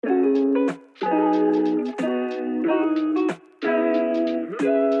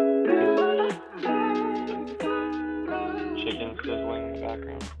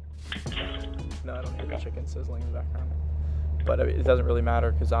sizzling in the background. But it doesn't really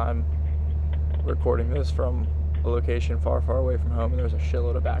matter because I'm recording this from a location far, far away from home, and there's a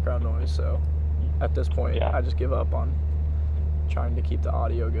shitload of background noise. So at this point, I just give up on trying to keep the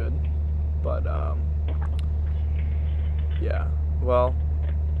audio good. But yeah, well,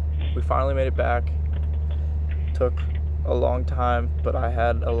 we finally made it back. Took a long time, but I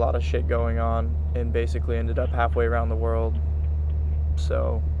had a lot of shit going on and basically ended up halfway around the world.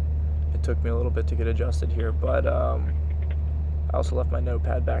 So it took me a little bit to get adjusted here, but I also left my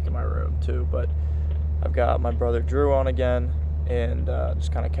notepad back in my room too. But I've got my brother Drew on again, and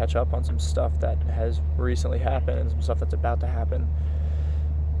just kind of catch up on some stuff that has recently happened and some stuff that's about to happen.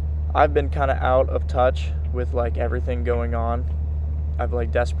 I've been kind of out of touch with like everything going on. I've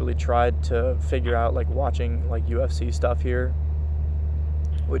like desperately tried to figure out like watching like UFC stuff here,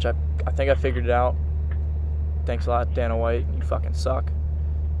 which I think I figured it out. Thanks a lot, Dana White. You fucking suck.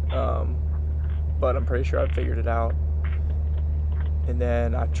 But I'm pretty sure I figured it out. And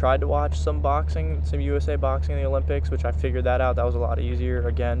then I tried to watch some boxing, some USA boxing in the Olympics, which I figured that out. That was a lot easier.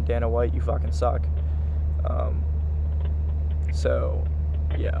 Again, Dana White, you fucking suck. So,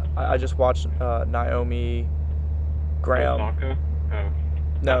 yeah, I just watched Naomi Graham. Osaka? Oh.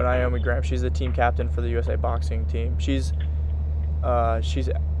 No, Naomi Graham. She's the team captain for the USA boxing team. She's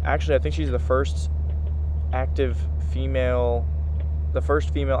actually, I think she's the first female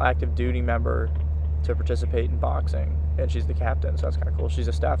active duty member to participate in boxing, and she's the captain, so that's kind of cool. She's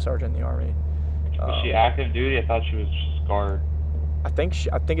a staff sergeant in the Army. Was she active duty? I thought she was scarred. I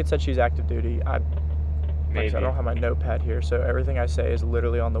think it said she's active duty. I don't have my notepad here, so everything I say is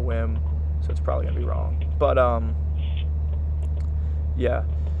literally on the whim, so it's probably gonna be wrong. But yeah.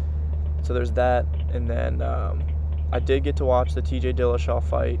 So there's that, and then I did get to watch the TJ Dillashaw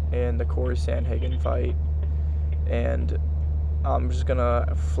fight and the Corey Sandhagen fight, and I'm just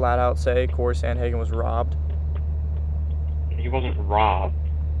gonna flat out say Corey Sandhagen was robbed. He wasn't robbed.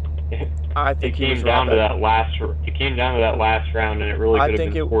 I think it came down to that last round, and it really could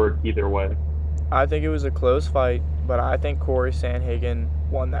have been scored either way. I think it was a close fight, but I think Corey Sandhagen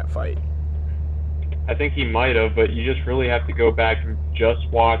won that fight. I think he might have, but you just really have to go back and just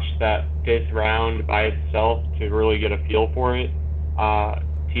watch that 5th round by itself to really get a feel for it.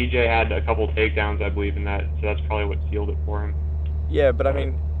 TJ had a couple takedowns, I believe, in that, so that's probably what sealed it for him. Yeah, but I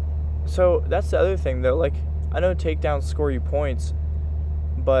mean, so that's the other thing, though. Like, I know takedowns score you points,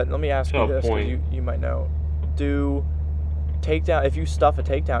 but let me ask you this, because you might know. If you stuff a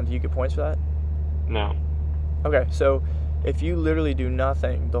takedown, do you get points for that? No. Okay, so if you literally do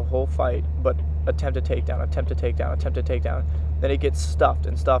nothing the whole fight, but attempt a takedown, then it gets stuffed,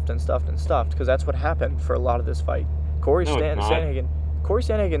 because that's what happened for a lot of this fight. Corey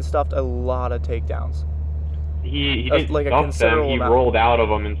Sandhagen stuffed a lot of takedowns. He didn't like stuff them. He rolled out of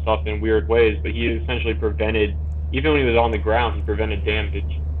them and stuff in weird ways, but he essentially prevented, even when he was on the ground, he prevented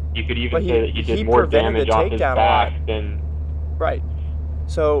damage. You could even say that he did more damage off his back than... Right.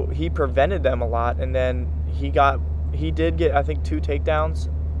 So he prevented them a lot, and then he did get, I think, 2 takedowns.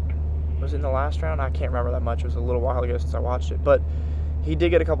 Was it in the last round? I can't remember that much. It was a little while ago since I watched it. But he did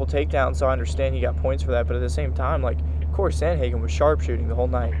get a couple takedowns, so I understand he got points for that. But at the same time, like, Corey Sandhagen was sharpshooting the whole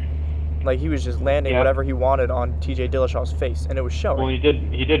night. Like, he was just landing whatever he wanted on TJ Dillashaw's face, and it was showing. Well, he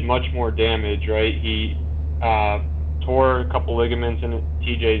did much more damage, right? He tore a couple ligaments in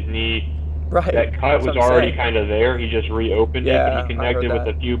TJ's knee. Right. That cut was already kind of there. He just reopened it, and he connected with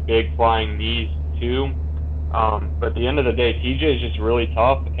a few big flying knees, too. But at the end of the day, TJ is just really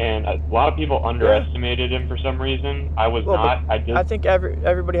tough, and a lot of people underestimated him for some reason. I was not. I think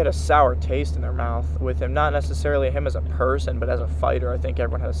everybody had a sour taste in their mouth with him. Not necessarily him as a person, but as a fighter, I think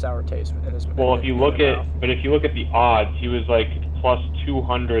everyone had a sour taste in his mouth. Well, if you look at the odds, he was like plus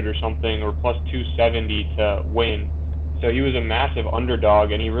 200 or something, or plus 270 to win. So he was a massive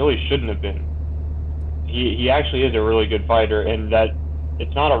underdog, and he really shouldn't have been. He actually is a really good fighter, and that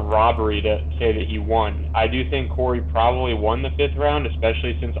it's not a robbery to say that he won. I do think Corey probably won the 5th round,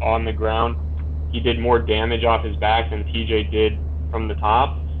 especially since on the ground he did more damage off his back than TJ did from the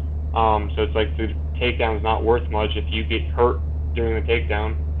top. So it's like the takedown's not worth much if you get hurt during the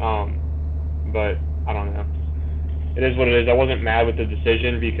takedown. But I don't know. It is what it is. I wasn't mad with the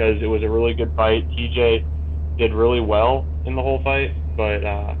decision because it was a really good fight. TJ did really well in the whole fight, but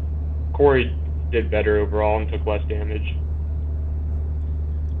Corey did better overall and took less damage.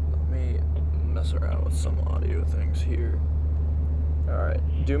 Let me mess around with some audio things here. Alright,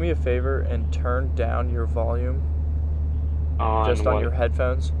 do me a favor and turn down your volume just on your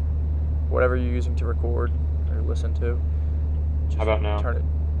headphones, whatever you're using to record or listen to. How about now?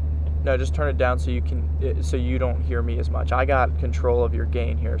 Just turn it down so you don't hear me as much. I got control of your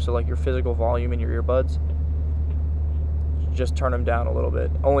gain here, so like your physical volume in your earbuds, just turn him down a little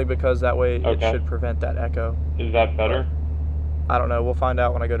bit, only because that way it Okay. should prevent that echo. Is that better? I don't know. We'll find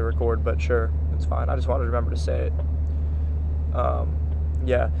out when I go to record, but sure, it's fine. I just wanted to remember to say it.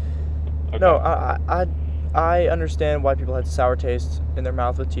 Yeah. Okay. No, I understand why people had sour taste in their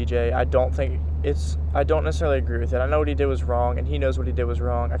mouth with TJ. I don't necessarily agree with it. I know what he did was wrong, and he knows what he did was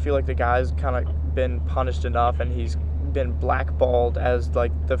wrong. I feel like the guy's kind of been punished enough, and he's been blackballed as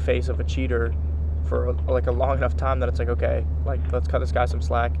like the face of a cheater for like a long enough time that it's like, okay, like let's cut this guy some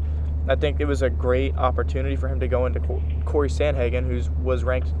slack. I think it was a great opportunity for him to go into Corey Sandhagen, who was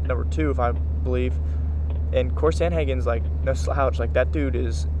ranked number 2, if I believe. And Corey Sandhagen's like no slouch. Like that dude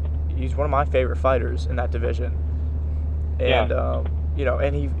he's one of my favorite fighters in that division. And Yeah. you know,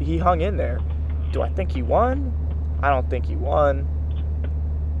 and he hung in there. Do I think he won? I don't think he won.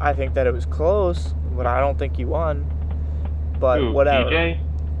 I think that it was close, but I don't think he won. But Who, whatever. TJ?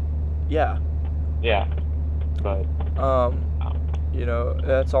 Yeah. Yeah. But You know,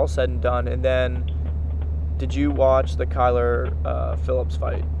 that's all said and done. And then, did you watch the Kyler Phillips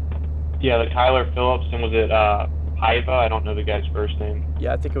fight? yeah, the Kyler Phillips, and was it Paiva? I don't know the guy's first name.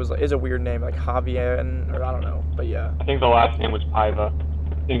 Yeah, I think it's a weird name, like Javier, or I don't know, but yeah. I think the last name was Paiva.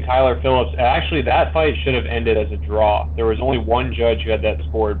 And Kyler Phillips, actually that fight should have ended as a draw. There was only one judge who had that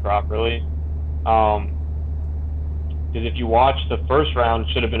scored properly. Because if you watch, the first round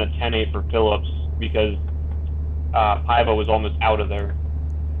should have been a 10-8 for Phillips, because Paiva was almost out of there.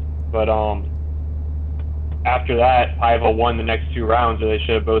 But after that, Paiva won the next 2 rounds, or they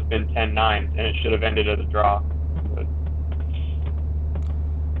should have both been 10-9, and it should have ended as a draw. But,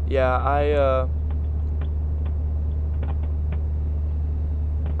 Yeah, I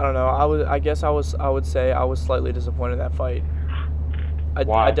don't know. I would say I was slightly disappointed in that fight.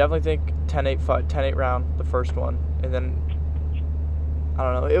 Why? I definitely think 10-8 round, the first one, and then I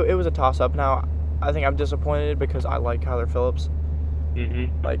don't know. It was a toss up. Now, I think I'm disappointed because I like Kyler Phillips.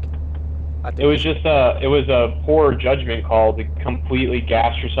 Like, I think It was just a poor judgment call to completely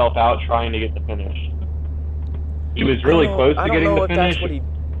gas yourself out trying to get the finish. He was really close to getting the finish. That's what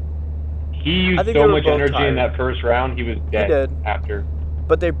He used I think so they were much both energy in tired. that first round. He was dead did. after.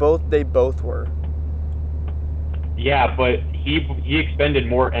 but they both were. Yeah, but he expended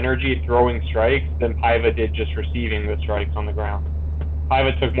more energy throwing strikes than Paiva did just receiving the strikes on the ground.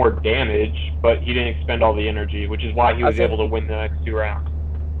 Paiva took more damage, but he didn't expend all the energy, which is why he was able to win the next 2 rounds.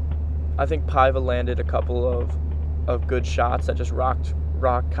 I think Paiva landed a couple of good shots that just rocked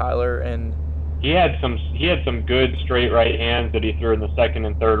Kyler, and He had some good straight right hands that he threw in the second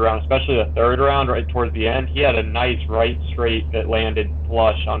and third round, especially the third round right towards the end. He had a nice right straight that landed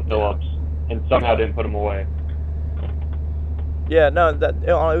flush on Phillips and somehow didn't put him away. yeah, no,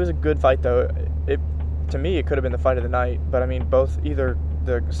 it was a good fight though. To me, it could have been the fight of the night, but I mean, either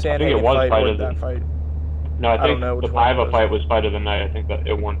the Sandhagen was fight fight or of the- that fight. No, I don't think know the which one it Paiva was. fight was fight of the night. I think that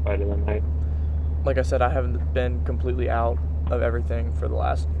it won fight of the night. Like I said, I haven't been completely out of everything for the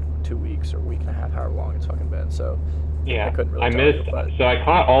last 2 weeks or week and a half, however long it's fucking been. So Yeah, I couldn't really I tell missed. you, but- So I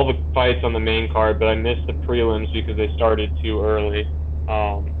caught all the fights on the main card, but I missed the prelims because they started too early.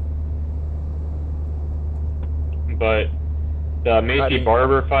 But the Macy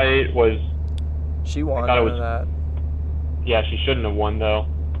Barber fight was. she won. I thought it I was- know that. Yeah, she shouldn't have won though.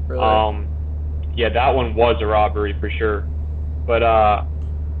 Really. Yeah, that one was a robbery for sure. But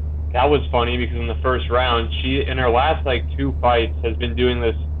that was funny because in the first round, she in her last like 2 fights has been doing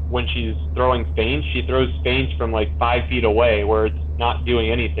this when she's throwing feints. She throws feints from like 5 feet away where it's not doing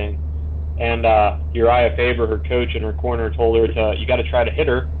anything. And Uriah Faber, her coach in her corner, told her you got to try to hit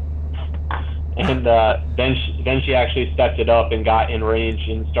her. And then she actually stepped it up and got in range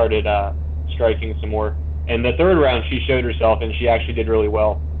and started striking some more. And the third round, she showed herself, and she actually did really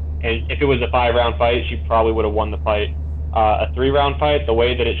well. And if it was a 5-round fight, she probably would have won the fight. A 3-round fight, the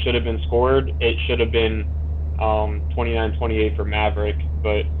way that it should have been scored, it should have been 29-28 for Maverick.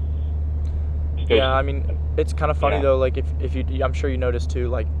 But Yeah, I mean, it's kind of funny Yeah. though. Like if you, I'm sure you noticed too.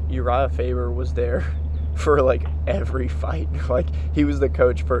 Like Uriah Faber was there for like every fight. Like he was the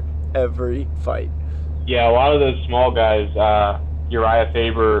coach for every fight. yeah, a lot of those small guys, Uriah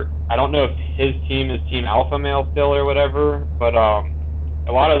Faber, I don't know if his team is Team Alpha Male still or whatever, but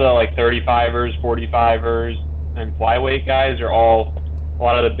a lot of the like 35ers, 45ers, and flyweight guys are all, a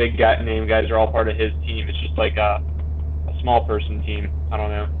lot of the big name guys are all part of his team. It's just like a small person team. I don't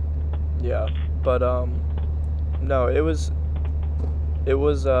know. Yeah, but no, it was.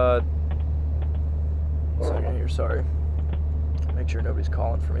 One second here, sorry. Make sure nobody's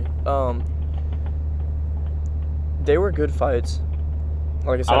calling for me. They were good fights.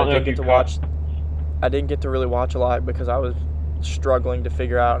 Like I said, I didn't get to watch. I didn't get to really watch a lot because I was struggling to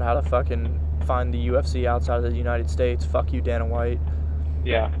figure out how to fucking find the UFC outside of the United States. Fuck you, Dana White.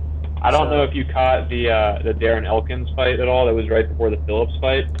 Yeah. I don't So- know if you caught the Darren Elkins fight at all. That was right before the Phillips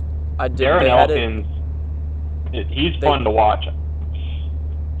fight. I did. Darren They had it. Elkins, he's fun to watch.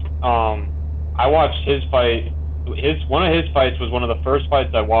 I watched his fight. One of his fights was one of the first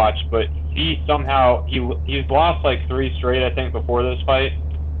fights I watched, but he somehow he's lost like 3 straight, I think, before this fight.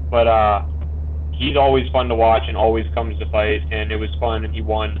 But he's always fun to watch and always comes to fight, and it was fun, and he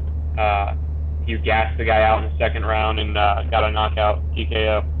won. He gassed the guy out in the second round and got a knockout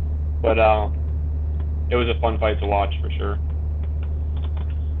TKO. But it was a fun fight to watch for sure.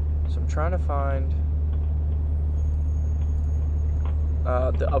 So I'm trying to find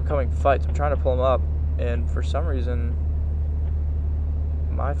the upcoming fights. I'm trying to pull them up, and for some reason,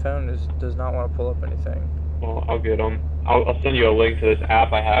 my phone does not want to pull up anything. Well, I'll get them. I'll send you a link to this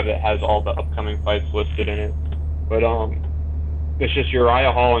app I have that has all the upcoming fights listed in it. But it's just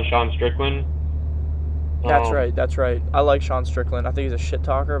Uriah Hall and Sean Strickland. That's right. I like Sean Strickland. I think he's a shit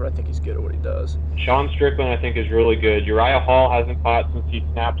talker, but I think he's good at what he does. Sean Strickland, I think, is really good. Uriah Hall hasn't fought since he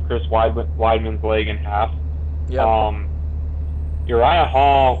snapped Chris Weidman's leg in half. Yeah. Uriah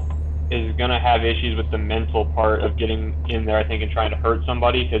Hall is going to have issues with the mental part of getting in there, I think, and trying to hurt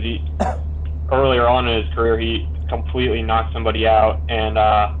somebody, because he earlier on in his career, he completely knocked somebody out, and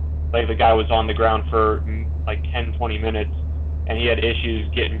like the guy was on the ground for like 10, 20 minutes, and he had issues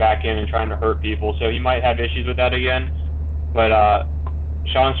getting back in and trying to hurt people, so he might have issues with that again. But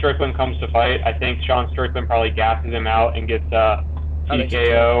Sean Strickland comes to fight. I think Sean Strickland probably gasses him out and gets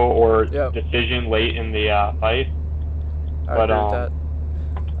TKO or decision late in the fight. I agree with that.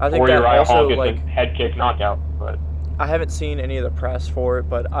 I think or that Uriah also, Hall gets like, a head kick knockout. But I haven't seen any of the press for it,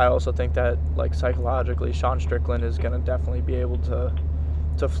 but I also think that, like, psychologically, Sean Strickland is going to definitely be able to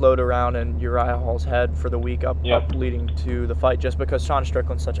float around in Uriah Hall's head for the week up leading to the fight, just because Sean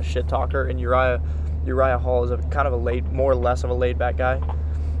Strickland's such a shit talker, and Uriah Hall is kind of more or less of a laid back guy.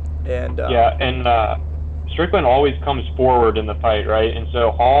 And Strickland always comes forward in the fight, right? And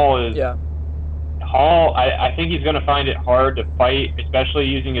so Hall is Hall. I think he's going to find it hard to fight, especially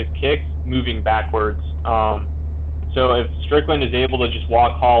using his kicks moving backwards. So if Strickland is able to just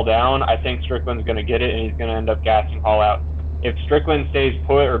walk Hall down, I think Strickland's going to get it, and he's going to end up gassing Hall out. If Strickland stays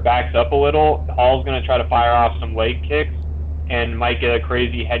put or backs up a little, Hall's going to try to fire off some leg kicks and might get a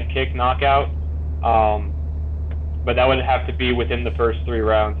crazy head kick knockout. But that would have to be within the first 3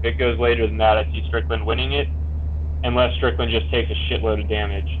 rounds. If it goes later than that, I see Strickland winning it, unless Strickland just takes a shitload of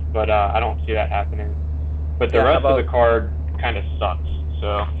damage. But I don't see that happening. But the rest of the card kind of sucks.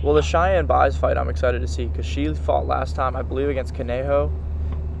 So. Well, the Cheyenne Buys fight I'm excited to see, because she fought last time, I believe, against Conejo.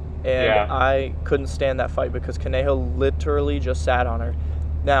 And I couldn't stand that fight because Conejo literally just sat on her.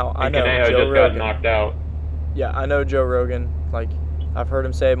 Now, I know Conejo Joe just Rogan got knocked out. Yeah, I know Joe Rogan. Like, I've heard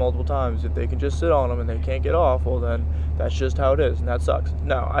him say multiple times, if they can just sit on them and they can't get off, well, then that's just how it is, and that sucks.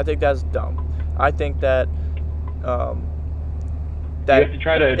 No, I think that's dumb. I think that you have to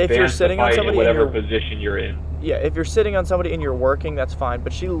try to advance if you're sitting the fight on somebody in whatever position you're in. Yeah, if you're sitting on somebody and you're working, that's fine.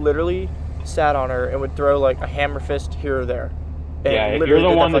 But she literally sat on her and would throw like a hammer fist here or there. And if you're the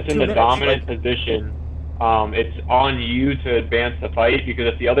one that's in the dominant position, it's on you to advance the fight,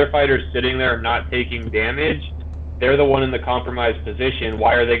 because if the other fighter's sitting there not taking damage, they're the one in the compromised position.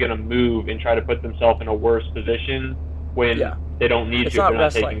 Why are they going to move and try to put themselves in a worse position when they don't need to if they're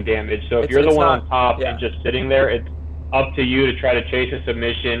not taking damage? So if you're the one on top and just sitting there, it's up to you to try to chase a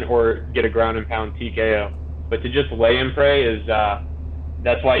submission or get a ground and pound TKO. But to just lay and pray is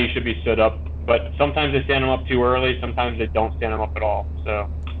that's why you should be stood up. But sometimes they stand them up too early. Sometimes they don't stand them up at all. So.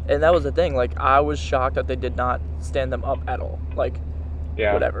 And that was the thing. Like, I was shocked that they did not stand them up at all. Like,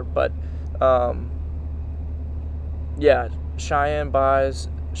 whatever. But, Cheyenne Buys,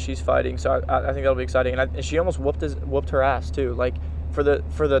 she's fighting. So I think that'll be exciting. And she almost whooped her ass too. Like, for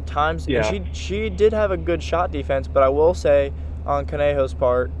the times. Yeah. And she did have a good shot defense. But I will say, on Conejo's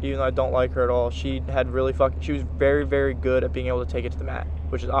part, even though I don't like her at all, she was very, very good at being able to take it to the mat,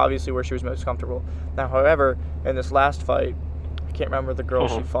 which is obviously where she was most comfortable. Now, however, in this last fight, I can't remember the girl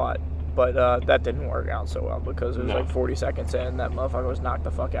she fought, but that didn't work out so well, because it was like 40 seconds in, that motherfucker was knocked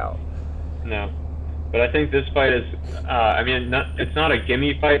the fuck out. No. But I think this fight is, it's not a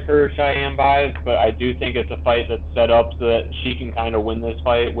gimme fight for Cheyenne Buys, but I do think it's a fight that's set up so that she can kind of win this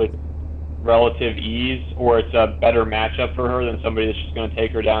fight with relative ease, or it's a better matchup for her than somebody that's just going to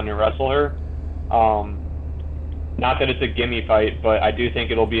take her down and wrestle her. Not that it's a gimme fight, but I do think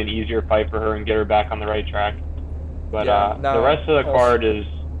it'll be an easier fight for her and get her back on the right track. But the rest of the card is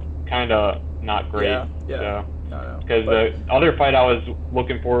kind of not great. Because the other fight I was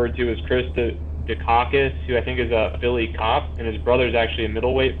looking forward to is Chris Dukakis, who I think is a Philly cop, and his brother's actually a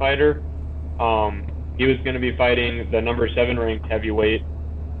middleweight fighter. He was going to be fighting the number 7 ranked heavyweight,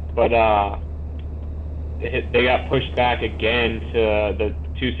 but they got pushed back again to the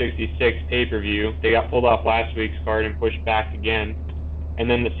 266 pay-per-view. They got pulled off last week's card and pushed back again. And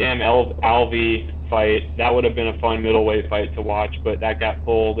then the Sam Alvey fight, that would have been a fun middleweight fight to watch, but that got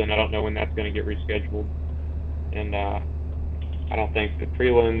pulled, and I don't know when that's going to get rescheduled. And I don't think the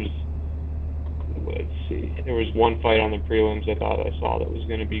prelims, let's see, there was one fight on the prelims I thought I saw that was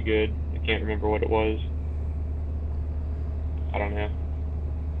going to be good. I can't remember what it was. I don't know.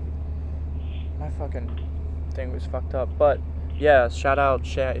 My fucking thing was fucked up. But yeah, shout out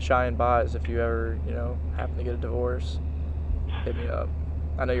Cheyenne Buys if you ever, happen to get a divorce. Hit me up.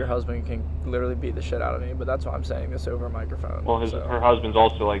 I know your husband can literally beat the shit out of me, but that's why I'm saying this over a microphone. Well, her husband's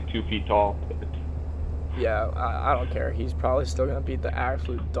also like 2 feet tall. Yeah, I don't care. He's probably still going to beat the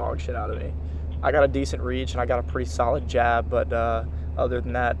absolute dog shit out of me. I got a decent reach, and I got a pretty solid jab, but other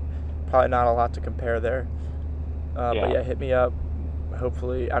than that, probably not a lot to compare there. But yeah, hit me up.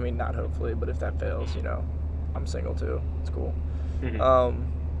 Hopefully, I mean, not hopefully, but if that fails, I'm single too. It's cool. Mm-hmm.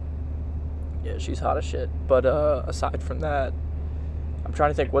 Yeah, she's hot as shit. But aside from that, I'm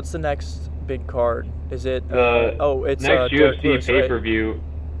trying to think, what's the next big card? Is it, it's next Derek UFC Lewis, pay-per-view. Right?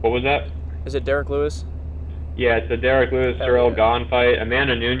 What was that? Is it Derek Lewis? Yeah, it's a Derek Lewis, Ciryl Gane fight.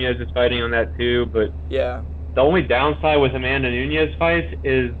 Amanda Nunes is fighting on that too, but yeah, the only downside with Amanda Nunes fights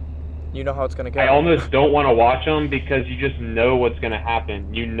is you know how it's going to go. I almost don't want to watch them because you just know what's going to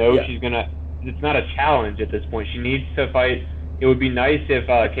happen. You know she's going to – it's not a challenge at this point. She needs to fight. It would be nice if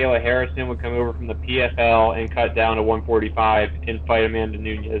Kayla Harrison would come over from the PFL and cut down to 145 and fight Amanda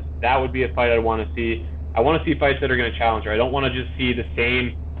Nunes. That would be a fight I want to see. I want to see fights that are going to challenge her. I don't want to just see the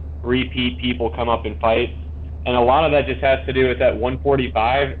same repeat people come up and fight. And a lot of that just has to do with that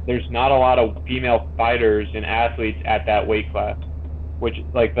 145. There's not a lot of female fighters and athletes at that weight class, which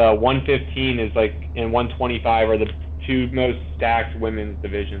like the 115 is like and 125 are the two most stacked women's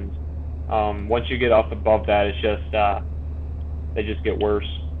divisions. Once you get up above that, it's just they just get worse.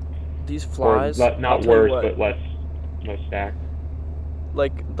 These flies, not worse, but less stacked.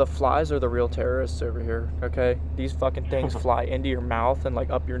 Like, the flies are the real terrorists over here, okay? These fucking things fly into your mouth and, like,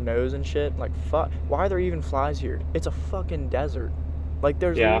 up your nose and shit. Like, fuck. Why are there even flies here? It's a fucking desert. Like,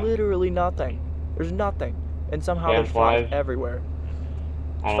 there's literally nothing. There's nothing. And somehow there's flies everywhere.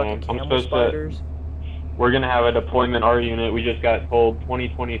 I don't know. Camel spiders. We're going to have a deployment, our unit. We just got pulled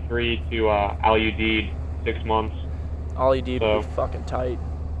 2023 to Al Udeid, 6 months. Al Udeid will be fucking tight.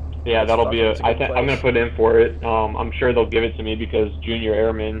 Yeah, that'll be I'm going to put in for it. I'm sure they'll give it to me because junior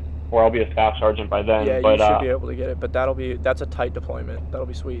airman, or I'll be a staff sergeant by then. Yeah, you should be able to get it, but that's a tight deployment. That'll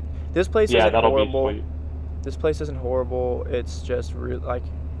be sweet. This place isn't horrible. Be sweet. This place isn't horrible. It's just like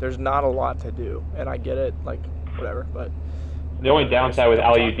there's not a lot to do, and I get it, like whatever. But the only downside with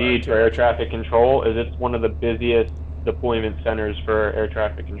Al Udeid for air traffic control is it's one of the busiest deployment centers for air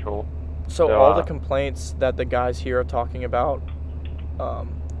traffic control. So all the complaints that the guys here are talking about.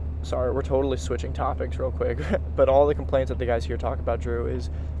 Sorry, we're totally switching topics real quick, but all the complaints that the guys here talk about, Drew, is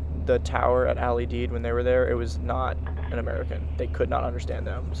the tower at Al Udeid when they were there, it was not an American. They could not understand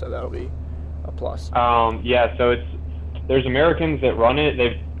them, so that'll be a plus. Yeah, so there's Americans that run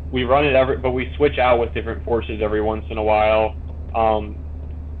it. We run it but we switch out with different forces every once in a while. So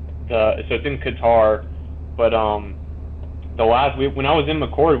it's in Qatar, but when I was in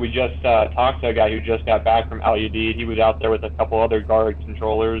McCord, we just talked to a guy who just got back from Al Udeid. He was out there with a couple other guard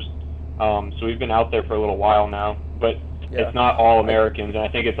controllers. So we've been out there for a little while now, but it's not all Americans, and I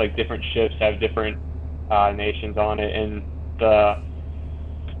think it's like different ships have different nations on it, and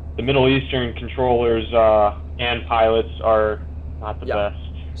the Middle Eastern controllers and pilots are not the best.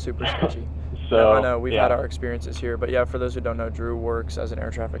 Super sketchy. So I know we've had our experiences here, but yeah, for those who don't know, Drew works as an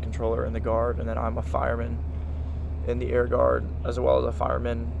air traffic controller in the Guard, and then I'm a fireman in the Air Guard, as well as a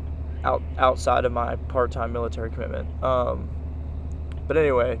fireman outside of my part-time military commitment. But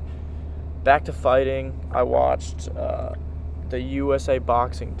anyway, back to fighting. I watched the USA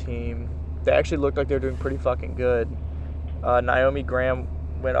boxing team. They actually looked like they were doing pretty fucking good. Naomi Graham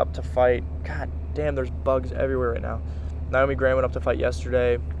went up to fight. God damn, there's bugs everywhere right now. Naomi Graham went up to fight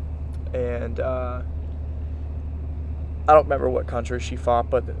yesterday, and I don't remember what country she fought,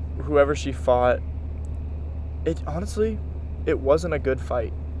 but whoever she fought, it wasn't a good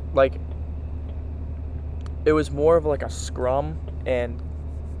fight. Like, it was more of like a scrum, and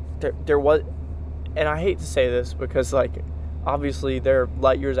there was, and I hate to say this because, like, obviously they're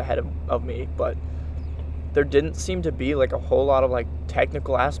light years ahead of me, but there didn't seem to be like a whole lot of like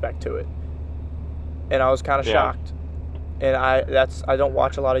technical aspect to it, and I was kind of shocked. And I don't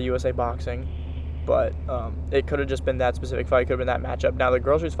watch a lot of USA boxing, But it could have just been that specific fight. It could have been that matchup. Now, the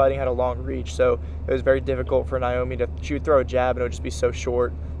girl she was fighting had a long reach, so it was very difficult for Naomi to... She would throw a jab, and it would just be so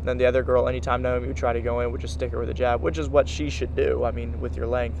short. And then the other girl, anytime Naomi would try to go in, would just stick her with a jab, which is what she should do, I mean, with your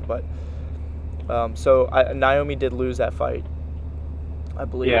length. But Naomi did lose that fight, I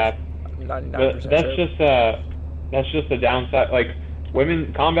believe. Yeah, 99% that's just the downside. Like,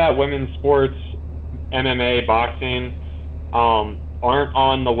 combat women's sports, MMA, boxing, aren't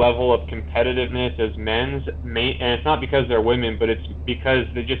on the level of competitiveness as men's, and it's not because they're women, but it's because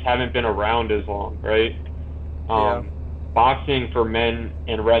they just haven't been around as long, right? Yeah. Boxing for men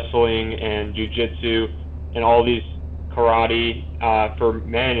and wrestling and jiu-jitsu and all these karate, for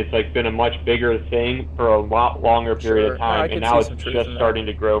men, it's like been a much bigger thing for a lot longer period Sure. of No, I time, could and now see it's some truth just in that. starting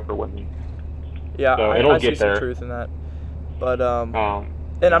to grow for women. Yeah, So I it'll see get some there. truth in that. But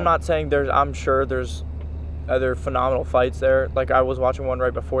And I'm not saying I'm sure there's other phenomenal fights there. Like, I was watching one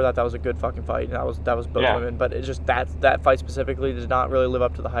right before that was a good fucking fight, and that was both Yeah. women. But it's just that fight specifically did not really live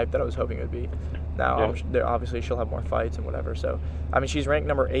up to the hype that I was hoping it would be. Now, Yeah. obviously she'll have more fights and whatever. So, I mean, she's ranked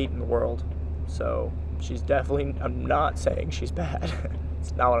number 8 in the world. So, she's definitely... I'm not saying she's bad.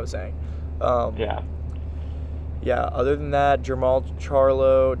 It's not what I'm saying. Yeah. Yeah, other than that, Jermell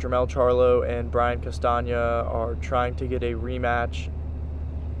Charlo and Brian Castagna are trying to get a rematch.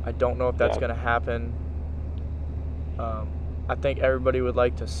 I don't know if that's Yeah. going to happen. I think everybody would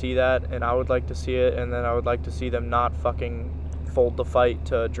like to see that, and I would like to see it, and then I would like to see them not fucking fold the fight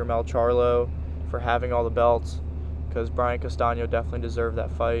to Jermell Charlo for having all the belts, because Brian Castagna definitely deserved that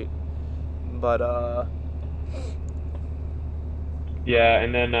fight. But, Yeah,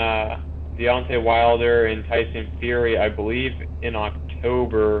 and then Deontay Wilder and Tyson Fury, I believe, in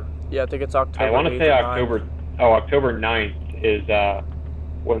October. yeah, I think it's October I want to 8th say or 9th. October. Oh, October 9th is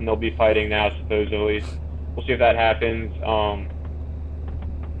when they'll be fighting now, supposedly. We'll see if that happens.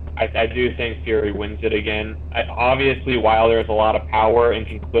 I do think Fury wins it again. Obviously, Wilder has a lot of power and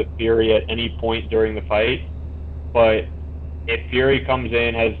can clip Fury at any point during the fight. But if Fury comes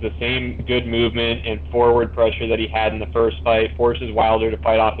in, has the same good movement and forward pressure that he had in the first fight, forces Wilder to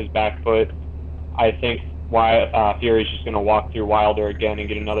fight off his back foot, I think Fury's just going to walk through Wilder again and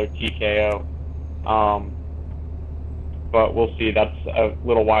get another TKO. But we'll see. That's a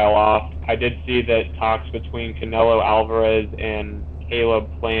little while off. I did see that talks between Canelo Alvarez and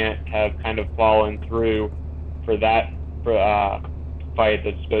Caleb Plant have kind of fallen through for that fight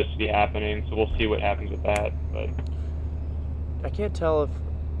that's supposed to be happening. So we'll see what happens with that. But I can't tell if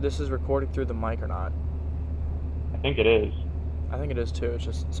this is recorded through the mic or not. I think it is. I think it is too. It's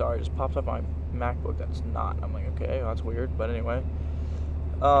just, sorry, it just popped up on my MacBook that's not. I'm like, okay, well, that's weird. But anyway.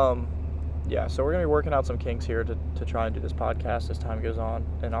 Yeah, so we're going to be working out some kinks here to try and do this podcast as time goes on.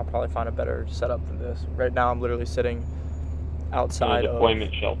 And I'll probably find a better setup than this. Right now I'm literally sitting outside In a of...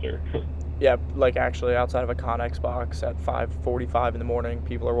 deployment shelter. Yeah, like actually outside of a Connex box at 5:45 in the morning.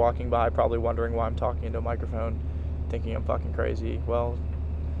 People are walking by probably wondering why I'm talking into a microphone, thinking I'm fucking crazy. Well,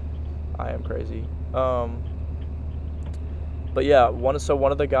 I am crazy. But yeah, one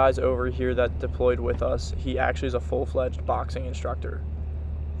of the guys over here that deployed with us, he actually is a full-fledged boxing instructor.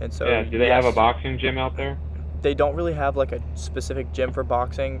 And so Yeah, do they have a boxing gym out there? They don't really have like a specific gym for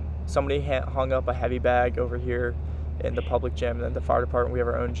boxing. Somebody hung up a heavy bag over here in the public gym, and then the fire department, we have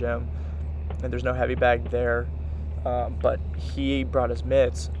our own gym, and there's no heavy bag there. But he brought his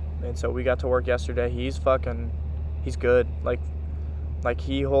mitts, and so we got to work yesterday. He's good.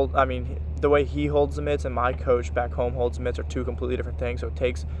 The way he holds the mitts and my coach back home holds the mitts are two completely different things. So it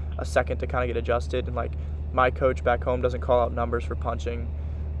takes a second to kind of get adjusted. And like my coach back home doesn't call out numbers for punching.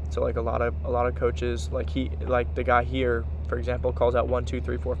 So like a lot of coaches, like the guy here, for example, calls out 1, 2,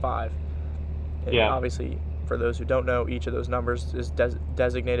 3, 4, 5. And Yeah. obviously, for those who don't know, each of those numbers is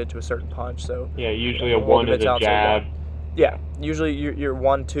designated to a certain punch. So Yeah, usually a hold 1 the is mitts a out, so jab. yeah, usually you're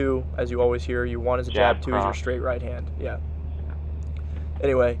 1, 2, as you always hear. 1 is a jab, Jab, 2 is your cross. straight right hand. Yeah.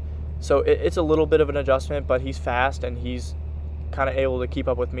 Anyway, so it's a little bit of an adjustment, but he's fast and he's kind of able to keep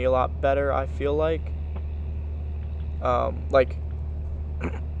up with me a lot better, I feel like.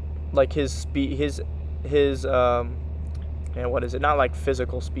 Like his speed, his man, what is it? Not like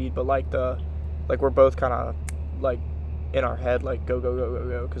physical speed, but like we're both kind of like in our head, like go go go go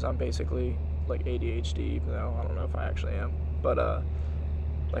go, because I'm basically like ADHD, even though I don't know if I actually am, but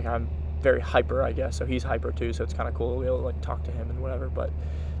like I'm very hyper, I guess. So he's hyper too, so it's kind of cool to be able to like talk to him and whatever. But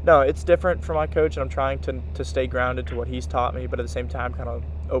no, it's different for my coach, and I'm trying to stay grounded to what he's taught me, but at the same time kind of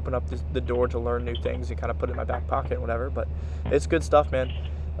open up the door to learn new things and kind of put it in my back pocket and whatever. But it's good stuff, man.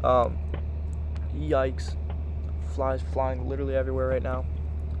 Yikes. Flies flying literally everywhere right now.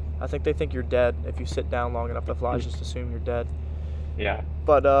 I think they think you're dead. If you sit down long enough, the flies just assume you're dead. Yeah.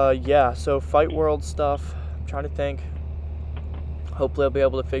 But yeah, so Fight World stuff. I'm trying to think. Hopefully, I'll be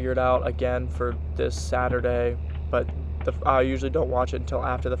able to figure it out again for this Saturday. But I usually don't watch it until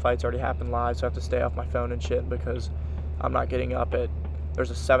after the fight's already happened live, so I have to stay off my phone and shit because I'm not getting up at. There's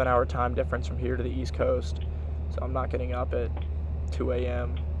a 7-hour time difference from here to the East Coast, so I'm not getting up at 2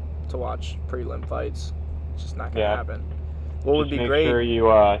 a.m. to watch prelim fights. It's just not gonna Yeah. happen. What would Just be make great? sure you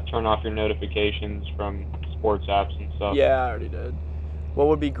turn off your notifications from sports apps and stuff. Yeah, I already did. What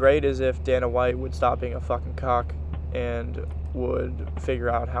would be great is if Dana White would stop being a fucking cock and would figure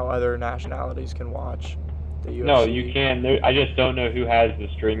out how other nationalities can watch the UFC. No, you can. I just don't know who has the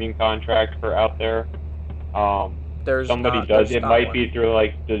streaming contract for out there. Somebody does. It might be through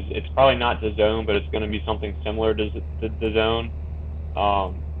it's probably not DAZN, but it's going to be something similar to DAZN.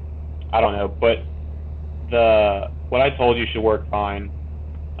 I don't know, but what I told you should work fine.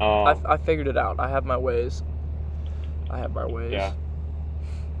 I figured it out. I have my ways. Yeah.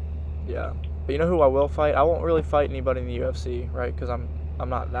 Yeah. But you know who I will fight? I won't really fight anybody in the UFC, right? Because I'm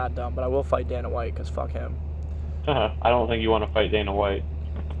not that dumb. But I will fight Dana White because fuck him. I don't think you want to fight Dana White.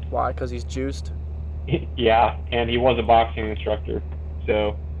 Why? Because he's juiced? Yeah, and he was a boxing instructor,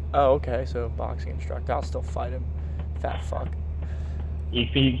 so. Oh, okay. So boxing instructor. I'll still fight him. Fat fuck.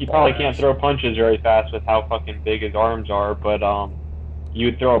 He probably can't throw punches very fast with how fucking big his arms are, but you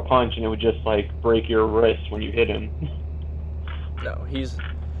would throw a punch and it would just break your wrist when you hit him. No, he's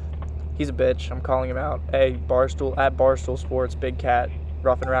a bitch. I'm calling him out. Hey, Barstool Sports, Big Cat,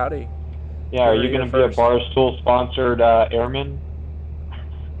 Rough and Rowdy. Yeah, are you going to be a Barstool sponsored airman?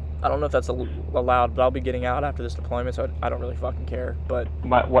 I don't know if that's allowed, but I'll be getting out after this deployment, so I don't really fucking care. But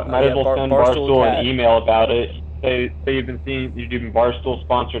might as well send Barstool an email about it. Say you've been Barstool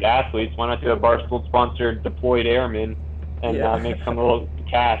sponsored athletes. Why not do a Barstool sponsored deployed airman and make some little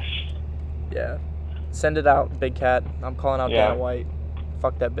cash? Yeah, send it out, Big Cat. I'm calling out Dana White.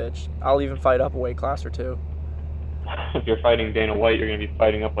 Fuck that bitch. I'll even fight up a weight class or two. If you're fighting Dana White, you're gonna be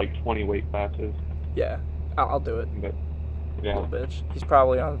fighting up 20 weight classes. Yeah, I'll do it. But, yeah. Little bitch. He's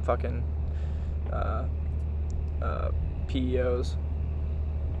probably on fucking PEOs.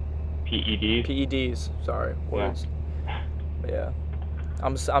 PEDs? PEDs, sorry, words. Yeah. But yeah.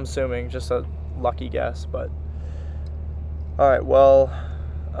 I'm assuming, just a lucky guess, but alright, well,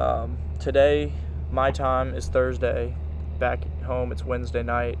 today my time is Thursday. Back home it's Wednesday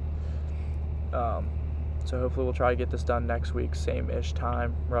night. So hopefully we'll try to get this done next week, same-ish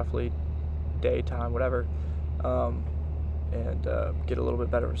time, roughly, daytime, whatever. And get a little bit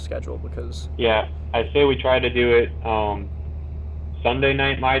better schedule because... Yeah, I say we try to do it Sunday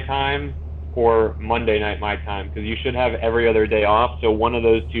night my time or Monday night my time, because you should have every other day off, so one of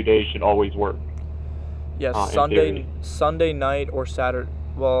those 2 days should always work. Yeah, Sunday night or Saturday.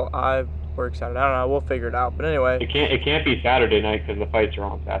 Well, I work Saturday. I don't know. We'll figure it out. But anyway, it can't be Saturday night because the fights are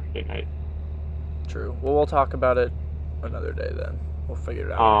on Saturday night. True. Well, we'll talk about it another day then. We'll figure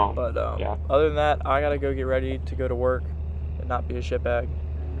it out. But yeah. Other than that, I gotta go get ready to go to work and not be a shitbag.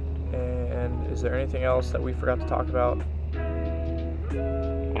 And is there anything else that we forgot to talk about?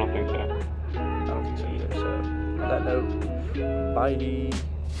 I don't think so. I don't think so either. So on that note, bye.